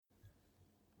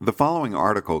The following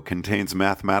article contains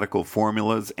mathematical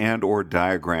formulas and/or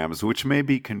diagrams which may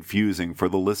be confusing for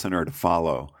the listener to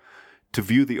follow. To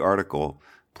view the article,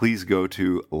 please go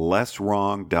to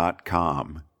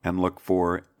lesswrong.com and look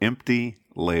for empty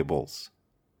labels.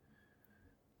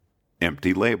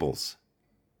 Empty labels.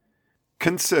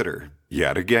 Consider,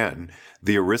 yet again,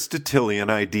 the Aristotelian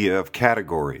idea of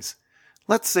categories.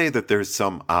 Let's say that there's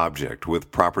some object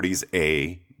with properties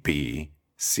A, B,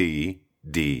 C,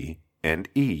 D, and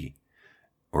E,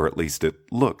 or at least it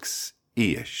looks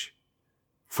E-ish.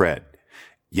 Fred,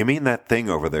 you mean that thing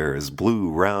over there is blue,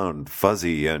 round,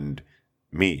 fuzzy, and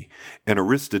me? In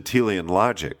Aristotelian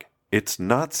logic, it's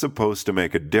not supposed to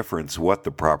make a difference what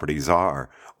the properties are,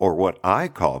 or what I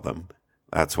call them.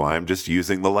 That's why I'm just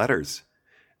using the letters.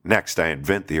 Next, I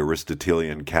invent the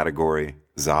Aristotelian category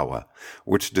Zawa,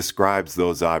 which describes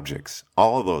those objects,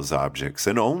 all those objects,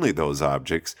 and only those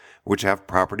objects which have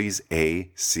properties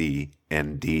A, C,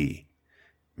 and D.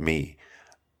 Me.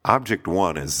 Object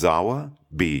 1 is Zawa,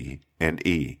 B, and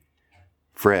E.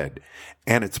 Fred.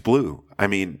 And it's blue. I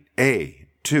mean A,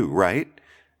 too, right?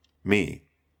 Me.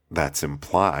 That's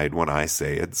implied when I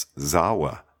say it's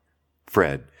Zawa.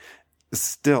 Fred.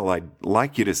 Still, I'd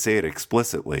like you to say it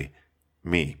explicitly.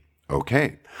 Me.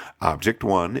 Okay. Object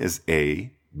 1 is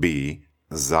A, B,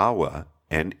 Zawa,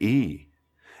 and E.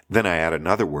 Then I add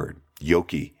another word,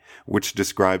 Yoki, which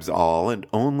describes all and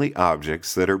only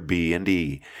objects that are B and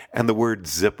E, and the word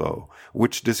Zippo,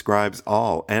 which describes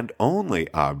all and only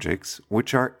objects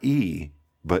which are E,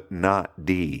 but not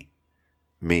D.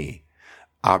 Me.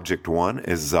 Object 1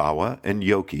 is Zawa and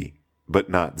Yoki, but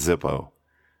not Zippo.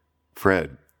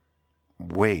 Fred.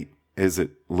 Wait, is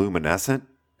it luminescent?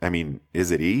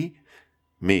 Is it E?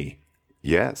 Me.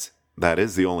 Yes, that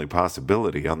is the only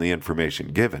possibility on the information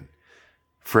given.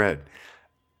 Fred.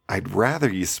 I'd rather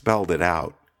you spelled it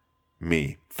out.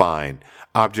 Me. Fine.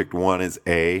 Object 1 is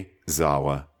A,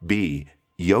 Zawa, B,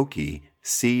 Yoki,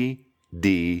 C,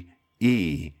 D,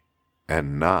 E,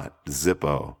 and not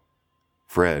Zippo.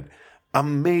 Fred.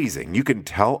 Amazing. You can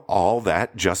tell all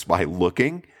that just by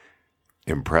looking?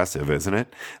 Impressive, isn't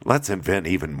it? Let's invent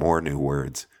even more new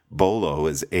words. Bolo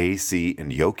is A, C,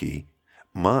 and Yoki.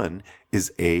 Mun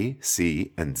is A,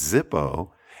 C, and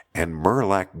Zippo. And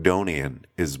Merlacdonian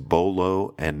is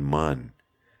Bolo and Mun.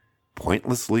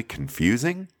 Pointlessly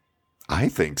confusing? I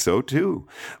think so too.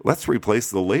 Let's replace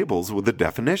the labels with the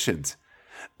definitions.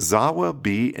 Zawa,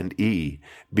 B, and E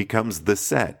becomes the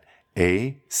set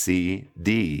A, C,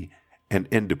 D, and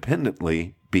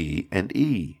independently B and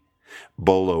E.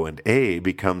 Bolo and A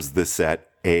becomes the set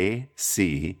A,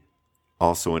 C,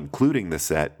 also including the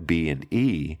set B and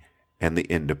E, and the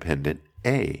independent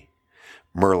A.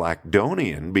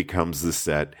 Merlacdonian becomes the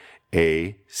set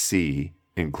A, C,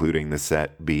 including the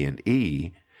set B and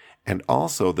E, and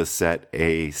also the set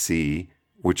A, C,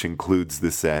 which includes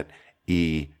the set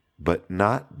E, but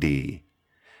not D.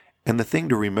 And the thing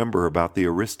to remember about the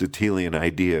Aristotelian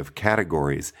idea of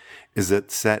categories is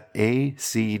that set A,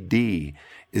 C, D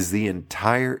is the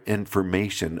entire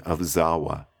information of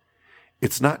Zawa.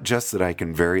 It's not just that I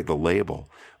can vary the label,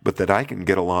 but that I can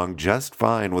get along just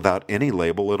fine without any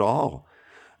label at all.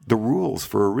 The rules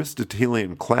for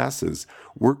Aristotelian classes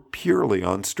work purely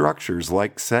on structures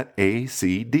like set A,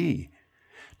 C, D.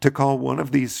 To call one of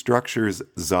these structures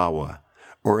Zawa,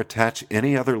 or attach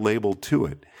any other label to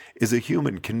it, is a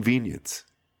human convenience,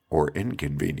 or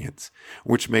inconvenience,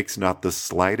 which makes not the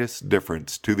slightest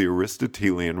difference to the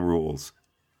Aristotelian rules.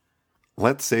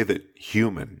 Let's say that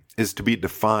human is to be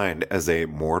defined as a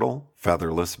mortal,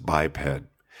 featherless biped.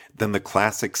 Then the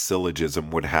classic syllogism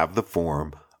would have the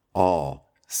form all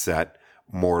set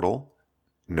mortal,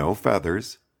 no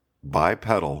feathers,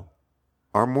 bipedal,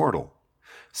 are mortal.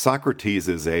 Socrates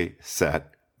is a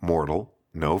set mortal,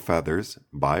 no feathers,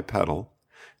 bipedal.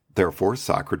 Therefore,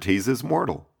 Socrates is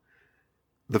mortal.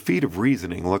 The feat of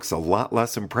reasoning looks a lot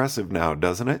less impressive now,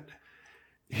 doesn't it?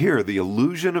 Here, the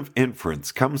illusion of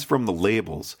inference comes from the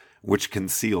labels, which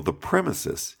conceal the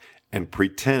premises and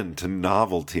pretend to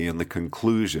novelty in the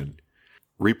conclusion.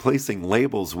 Replacing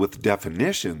labels with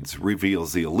definitions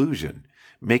reveals the illusion,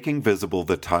 making visible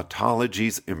the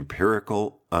tautology's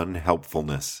empirical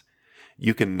unhelpfulness.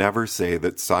 You can never say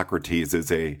that Socrates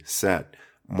is a set,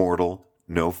 mortal,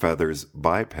 no feathers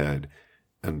biped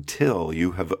until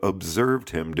you have observed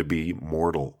him to be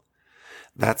mortal.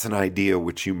 That's an idea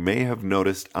which you may have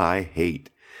noticed I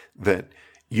hate, that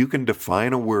you can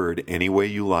define a word any way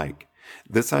you like.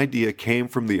 This idea came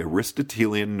from the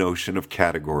Aristotelian notion of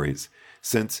categories,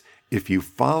 since if you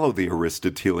follow the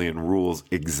Aristotelian rules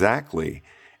exactly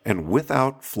and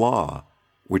without flaw,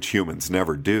 which humans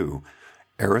never do,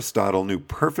 Aristotle knew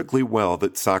perfectly well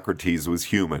that Socrates was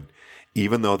human,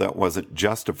 even though that wasn't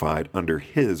justified under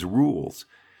his rules.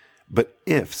 But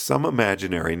if some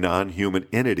imaginary non-human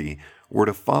entity were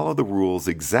to follow the rules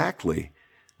exactly,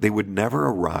 they would never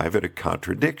arrive at a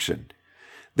contradiction.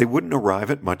 They wouldn't arrive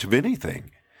at much of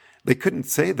anything. They couldn't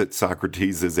say that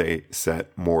Socrates is a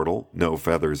set, mortal, no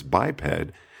feathers biped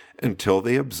until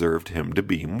they observed him to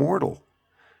be mortal.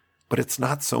 But it's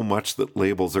not so much that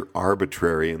labels are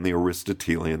arbitrary in the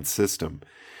Aristotelian system,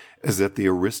 as that the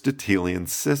Aristotelian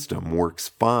system works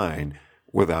fine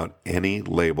without any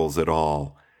labels at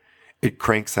all. It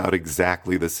cranks out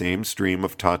exactly the same stream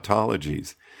of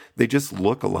tautologies. They just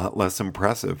look a lot less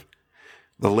impressive.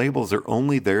 The labels are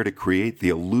only there to create the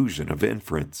illusion of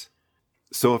inference.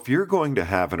 So if you're going to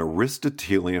have an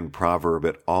Aristotelian proverb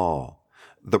at all,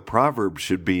 the proverb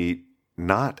should be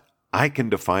not, I can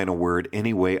define a word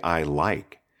any way I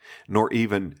like, nor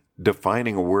even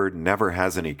defining a word never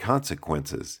has any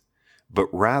consequences, but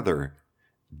rather,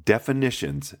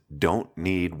 definitions don't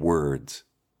need words.